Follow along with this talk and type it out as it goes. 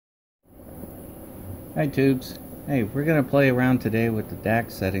Hi tubes. Hey, we're going to play around today with the DAC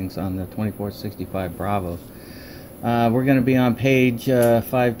settings on the 2465 Bravo. We're going to be on page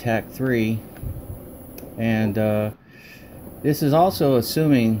 5 TAC 3, and this is also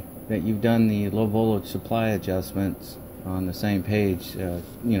assuming that you've done the low voltage supply adjustments on the same page,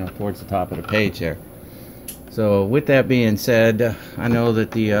 towards the top of the page there. So with that being said, I know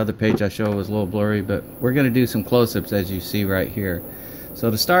that the other page I showed was a little blurry, but we're going to do some close-ups as you see right here. So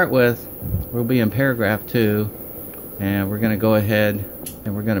to start with, we'll be in paragraph 2, and we're going to go ahead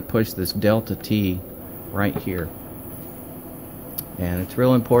and we're going to push this delta T right here. And it's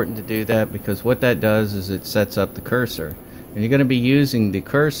real important to do that because what that does is it sets up the cursor. And you're going to be using the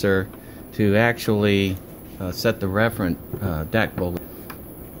cursor to actually set the reference DAC voltage.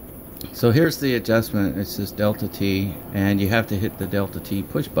 So here's the adjustment. It's this delta T, and you have to hit the delta T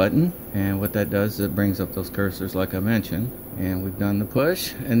push button, and what that does is it brings up those cursors like I mentioned. And we've done the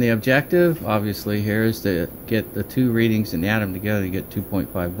push, and the objective obviously here is to get the two readings and add them together to get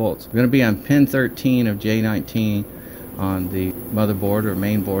 2.5 volts. We're going to be on pin 13 of J19 on the motherboard, or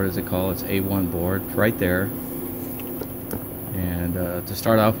main board as they call it. It's A1 board right there. And to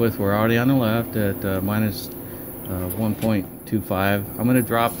start off with, we're already on the left at minus 1.25. I'm going to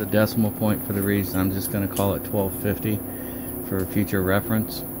drop the decimal point for the reason. I'm just going to call it 1250 for future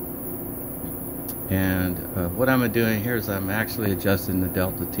reference. And what I'm doing here is I'm actually adjusting the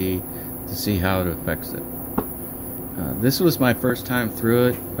delta T to see how it affects it. This was my first time through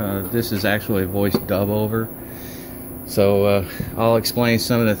it. This is actually a voice dub over. So I'll explain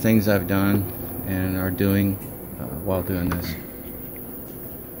some of the things I've done and are doing while doing this.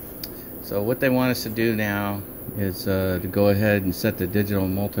 So what they want us to do now is to go ahead and set the digital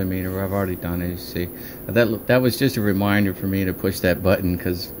multimeter. I've already done it, you see. That was just a reminder for me to push that button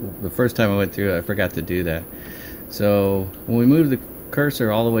because the first time I went through it, I forgot to do that. So when we move the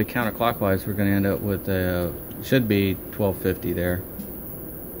cursor all the way counterclockwise, we're going to end up with should be 1250 there.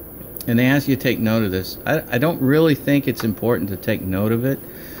 And they ask you to take note of this. I don't really think it's important to take note of it.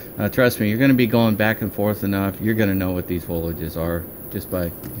 Trust me, you're going to be going back and forth enough. You're going to know what these voltages are just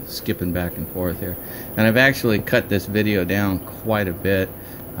by skipping back and forth here. And I've actually cut this video down quite a bit.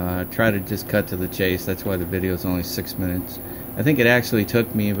 Try to just cut to the chase. That's why the video is only 6 minutes. I think it actually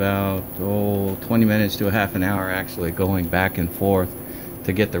took me about 20 minutes to a half an hour actually going back and forth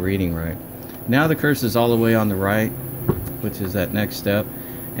to get the reading right. Now the cursor is all the way on the right, which is that next step,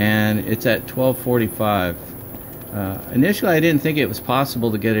 and it's at 1245. Initially I didn't think it was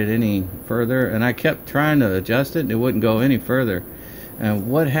possible to get it any further, and I kept trying to adjust it and it wouldn't go any further.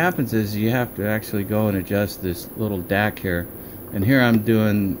 And what happens is you have to actually go and adjust this little DAC here. And here I'm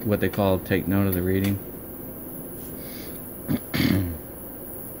doing what they call take note of the reading.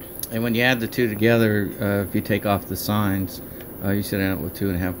 And when you add the two together, if you take off the signs, you should end up with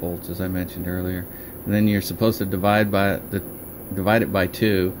 2.5 volts, as I mentioned earlier. And then you're supposed to divide it by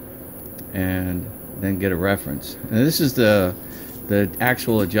 2 and then get a reference. And this is the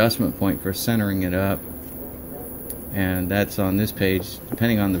actual adjustment point for centering it up. And that's on this page,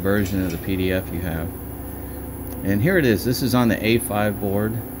 depending on the version of the PDF you have. And here it is. This is on the A5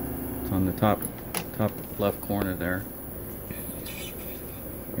 board. It's on the top left corner there.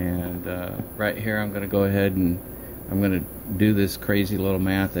 And right here, I'm going to go ahead and I'm going to do this crazy little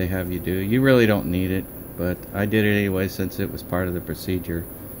math they have you do. You really don't need it, but I did it anyway since it was part of the procedure.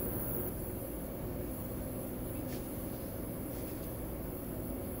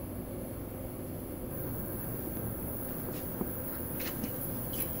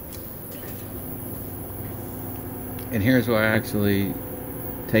 And here's where I actually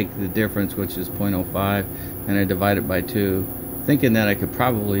take the difference, which is 0.05, and I divide it by 2, thinking that I could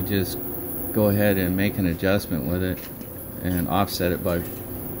probably just go ahead and make an adjustment with it and offset it by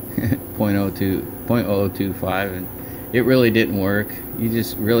 0.0025, and it really didn't work. You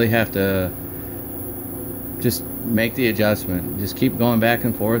just really have to just make the adjustment. Just keep going back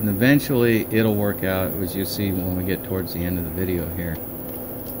and forth, and eventually it'll work out, as you see when we get towards the end of the video here.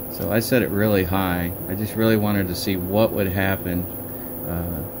 So I set it really high. I just really wanted to see what would happen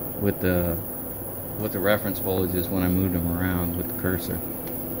with the reference voltages when I moved them around with the cursor.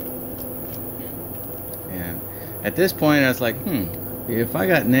 And at this point I was like, if I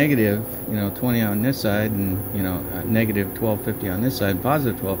got negative 20 on this side and negative 1250 on this side,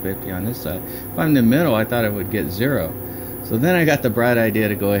 positive 1250 on this side, if I'm in the middle, I thought I would get 0. So then I got the bright idea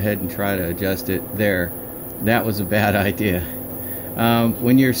to go ahead and try to adjust it there. That was a bad idea.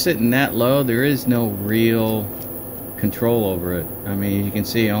 When you're sitting that low, there is no real control over it. I mean, you can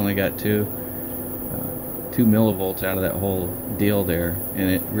see I only got 2 millivolts out of that whole deal there, and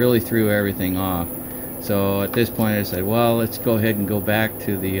it really threw everything off. So at this point I said, well, let's go ahead and go back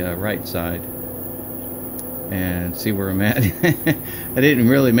to the right side. and see where I'm at. I didn't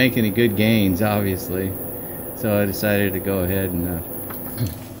really make any good gains, obviously, so I decided to go ahead and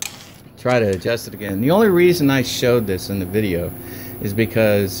try to adjust it again. The only reason I showed this in the video is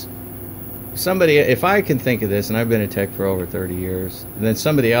because somebody, if I can think of this, and I've been a tech for over 30 years, and then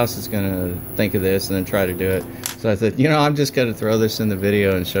somebody else is going to think of this and then try to do it. So I thought, you know, I'm just going to throw this in the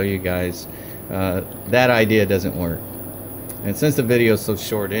video and show you guys that idea doesn't work. And since the video is so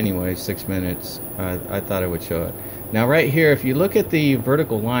short anyway, 6 minutes, I thought I would show it. Now right here, if you look at the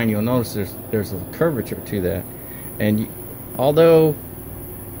vertical line, you'll notice there's a curvature to that. And although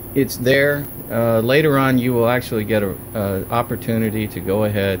it's there, later on you will actually get an opportunity to go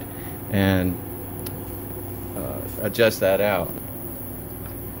ahead and adjust that out.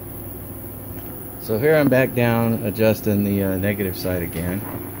 So here I'm back down adjusting the negative side again.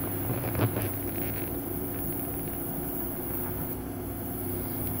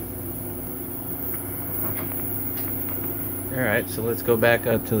 Alright, so let's go back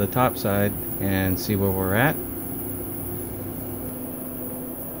up to the top side and see where we're at.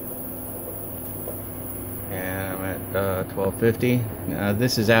 And I'm at 1250. Now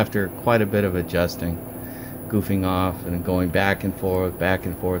this is after quite a bit of adjusting, goofing off and going back and forth, back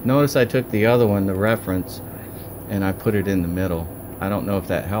and forth. Notice I took the other one, the reference, and I put it in the middle. I don't know if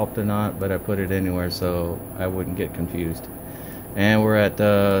that helped or not, but I put it anywhere so I wouldn't get confused. And we're at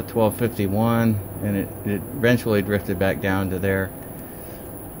 1251, and it eventually drifted back down to there.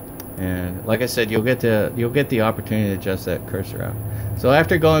 And like I said, you'll get the opportunity to adjust that cursor out. So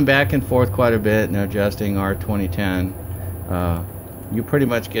after going back and forth quite a bit and adjusting R2010, you pretty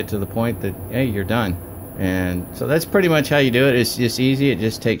much get to the point that, hey, you're done. And so that's pretty much how you do it. It's just easy. It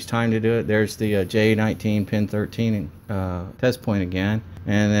just takes time to do it. There's the J19 pin 13 test point again.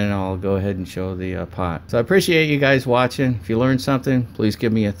 And then I'll go ahead and show the pot. So I appreciate you guys watching. If you learned something, please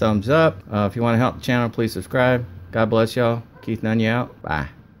give me a thumbs up. If you want to help the channel, please subscribe. God bless y'all. Keith Nunya out. Bye.